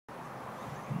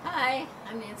Hi,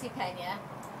 I'm Nancy Pena.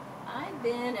 I've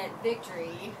been at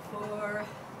Victory for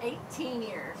 18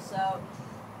 years, so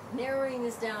narrowing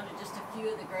this down to just a few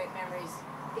of the great memories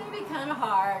is going to be kind of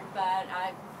hard, but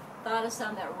I've thought of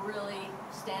some that really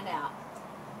stand out.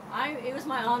 It was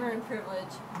my honor and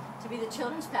privilege to be the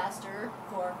children's pastor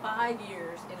for 5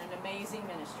 years in an amazing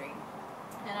ministry.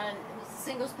 And I was a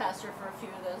singles pastor for a few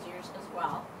of those years as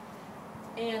well,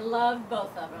 and loved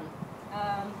both of them.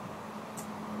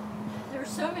 There were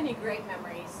so many great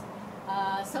memories.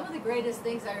 Some of the greatest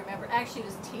things I remember actually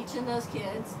was teaching those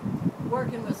kids,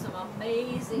 working with some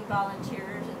amazing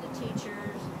volunteers and the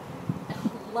teachers.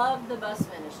 Loved the bus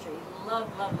ministry. Loved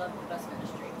the bus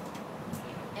ministry.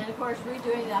 And of course,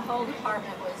 redoing that whole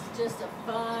department was just a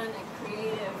fun and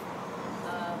creative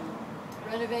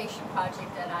renovation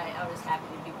project that I was happy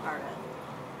to be part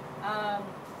of.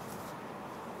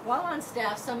 While on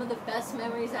staff, some of the best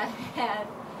memories I had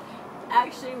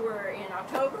actually were in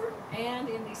October and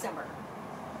in December.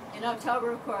 In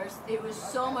October, of course, it was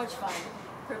so much fun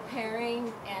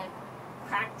preparing and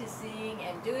practicing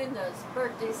and doing those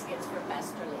birthday skits for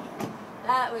Pastor Lee.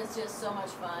 That was just so much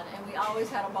fun, and we always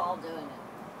had a ball doing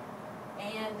it.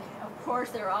 And of course,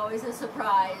 they were always a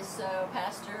surprise, so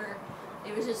Pastor,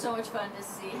 it was just so much fun to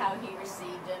see how he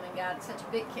received them and got such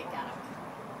a big kick out of them.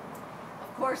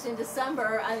 Of course, in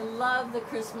December, I love the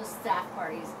Christmas staff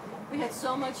parties. We had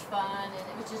so much fun, and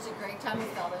it was just a great time of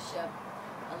fellowship.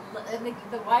 And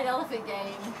the White Elephant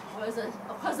game was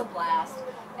a blast,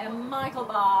 and Michael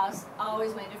Boss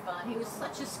always made it fun. He was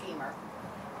such a schemer,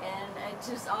 and it's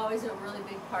just always a really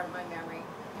big part of my memory.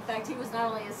 In fact, he was not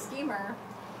only a schemer,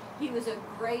 he was a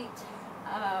great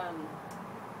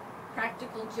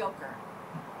practical joker.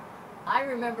 I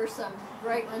remember some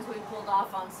great ones we pulled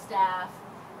off on staff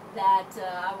that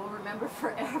I will remember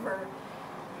forever.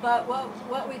 But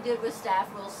what we did with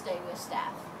staff will stay with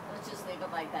staff. Let's just leave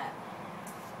it like that.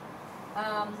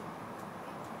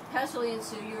 Pastor Lee and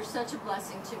Sue, you're such a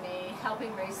blessing to me,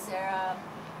 helping raise Sarah,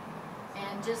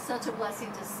 and just such a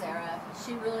blessing to Sarah.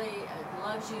 She really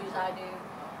loves you as I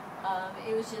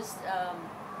do. It was just,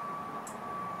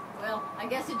 well, I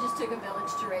guess it just took a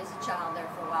village to raise a child there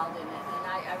for a while, didn't it? And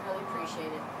I really appreciate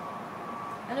it.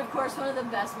 And of course, one of the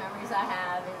best memories I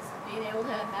have is being able to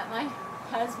have met my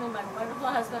husband, my wonderful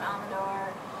husband,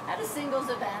 Amador, at a singles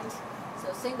event.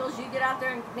 So singles, you get out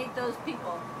there and meet those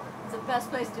people. It's the best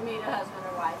place to meet a husband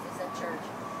or wife is at church.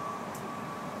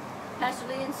 Pastor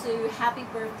Lee and Sue, happy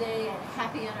birthday and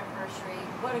happy anniversary.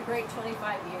 What a great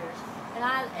 25 years.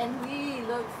 And we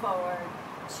look forward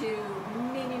to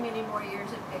many more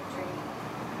years of victory.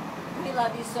 We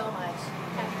love you so much.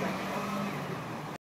 Happy birthday.